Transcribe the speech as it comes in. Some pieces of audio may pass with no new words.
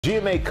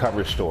GMA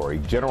cover story,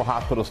 General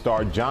Hospital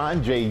star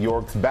John J.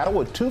 York's battle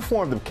with two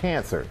forms of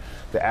cancer.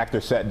 The actor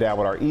sat down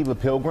with our Eva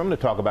Pilgrim to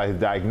talk about his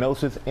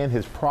diagnosis and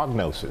his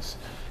prognosis.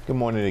 Good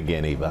morning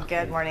again, Eva.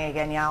 Good morning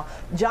again, y'all.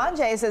 John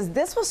Jay says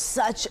this was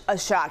such a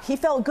shock. He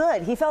felt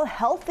good. He felt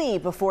healthy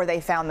before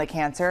they found the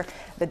cancer.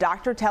 The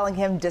doctor telling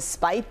him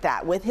despite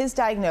that, with his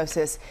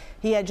diagnosis,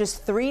 he had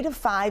just 3 to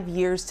 5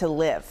 years to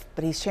live.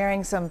 But he's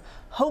sharing some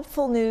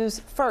hopeful news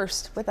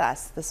first with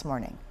us this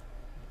morning.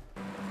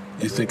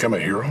 You think I'm a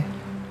hero?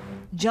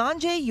 John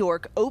J.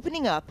 York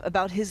opening up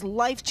about his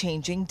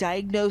life-changing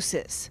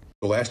diagnosis.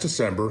 Last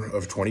December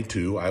of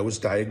 22, I was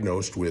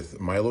diagnosed with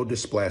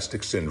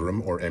myelodysplastic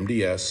syndrome, or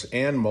MDS,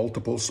 and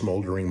multiple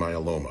smoldering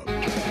myeloma.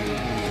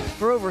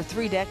 For over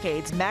 3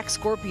 decades, Max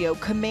Scorpio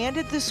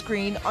commanded the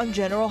screen on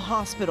General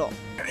Hospital.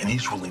 And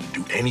he's willing to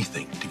do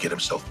anything to get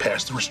himself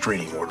past the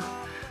restraining order.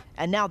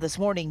 And now this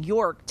morning,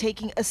 York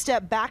taking a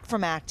step back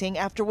from acting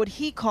after what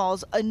he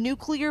calls a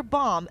nuclear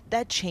bomb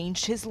that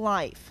changed his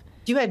life.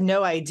 You had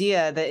no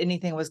idea that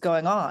anything was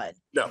going on.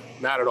 No,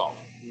 not at all.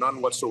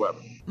 None whatsoever.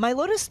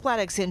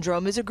 Myelodysplastic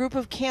syndrome is a group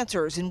of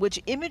cancers in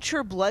which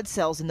immature blood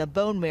cells in the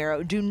bone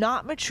marrow do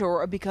not mature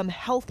or become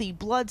healthy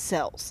blood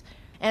cells.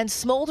 And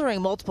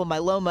smoldering multiple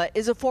myeloma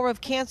is a form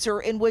of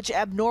cancer in which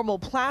abnormal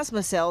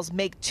plasma cells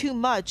make too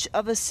much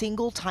of a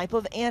single type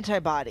of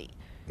antibody.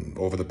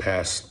 Over the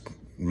past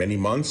many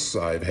months,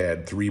 I've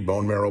had 3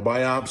 bone marrow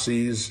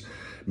biopsies,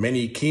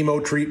 many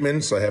chemo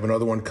treatments. I have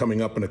another one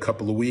coming up in a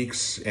couple of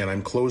weeks, and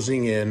I'm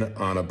closing in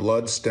on a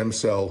blood stem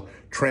cell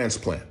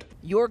transplant.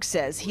 York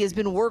says he has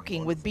been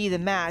working with Be the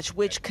Match,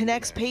 which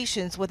connects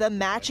patients with a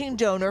matching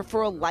donor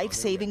for a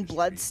life-saving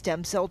blood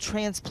stem cell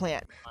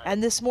transplant.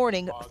 And this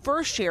morning,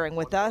 first sharing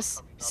with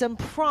us some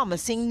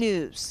promising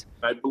news.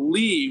 I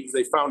believe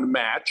they found a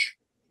match,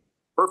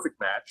 perfect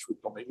match,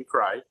 don't make me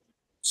cry.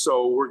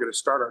 So we're going to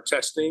start our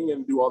testing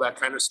and do all that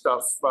kind of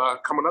stuff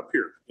coming up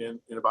here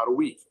in about a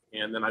week.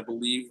 And then I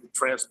believe the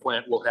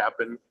transplant will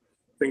happen,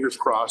 fingers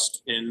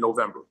crossed, in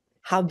November.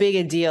 How big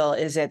a deal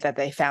is it that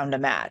they found a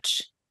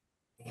match?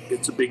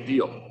 It's a big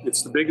deal.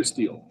 It's the biggest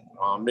deal.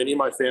 Many of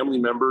my family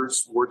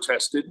members were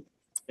tested,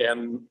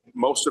 and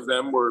most of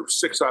them were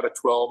 6 out of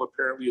 12.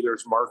 Apparently,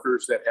 there's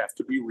markers that have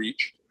to be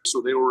reached. So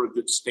they were a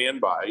good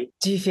standby.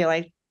 Do you feel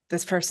like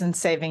this person's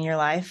saving your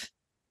life?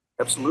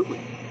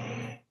 Absolutely.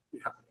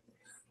 Yeah.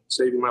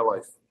 Saving my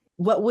life.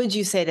 What would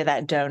you say to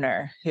that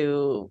donor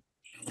who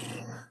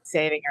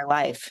saving your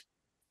life?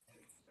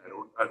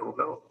 I don't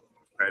know.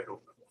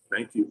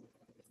 Thank you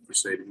for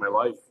saving my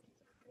life,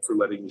 for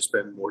letting me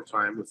spend more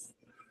time with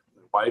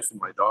my wife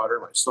and my daughter,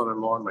 my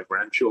son-in-law, and my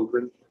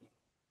grandchildren,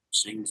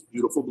 seeing this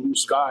beautiful blue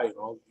sky and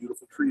all the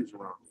beautiful trees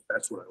around me.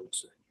 That's what I would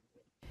say.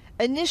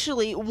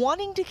 Initially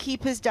wanting to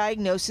keep his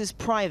diagnosis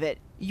private,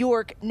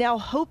 York now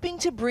hoping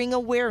to bring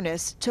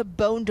awareness to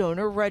bone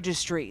donor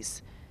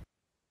registries.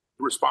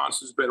 The response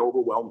has been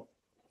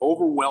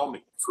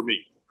overwhelming for me.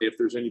 If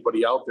there's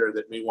anybody out there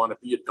that may want to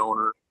be a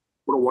donor,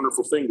 what a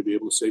wonderful thing to be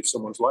able to save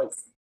someone's life.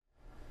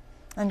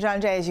 And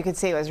John Jay, as you can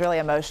see, was really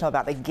emotional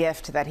about the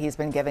gift that he's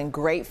been given.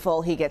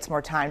 Grateful he gets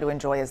more time to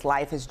enjoy his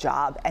life, his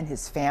job, and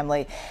his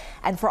family.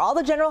 And for all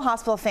the General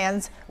Hospital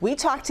fans, we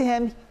talked to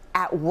him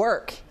at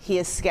work. He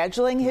is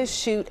scheduling his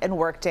shoot and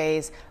work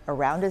days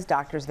around his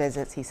doctor's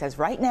visits. He says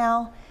right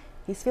now,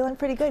 he's feeling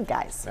pretty good,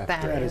 guys.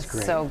 That is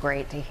so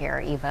great to hear,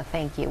 Eva.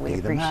 Thank you. We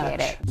appreciate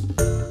it.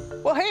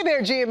 Well, hey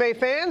there, GMA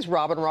fans.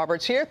 Robin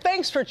Roberts here.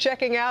 Thanks for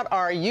checking out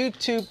our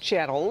YouTube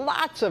channel.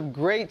 Lots of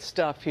great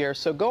stuff here.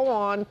 So go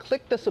on,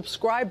 click the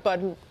subscribe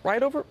button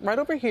right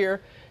over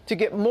here to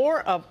get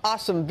more of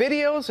awesome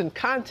videos and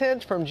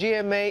content from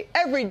GMA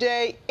every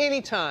day,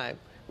 anytime.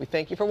 We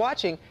thank you for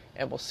watching,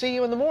 and we'll see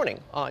you in the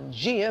morning on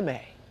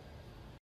GMA.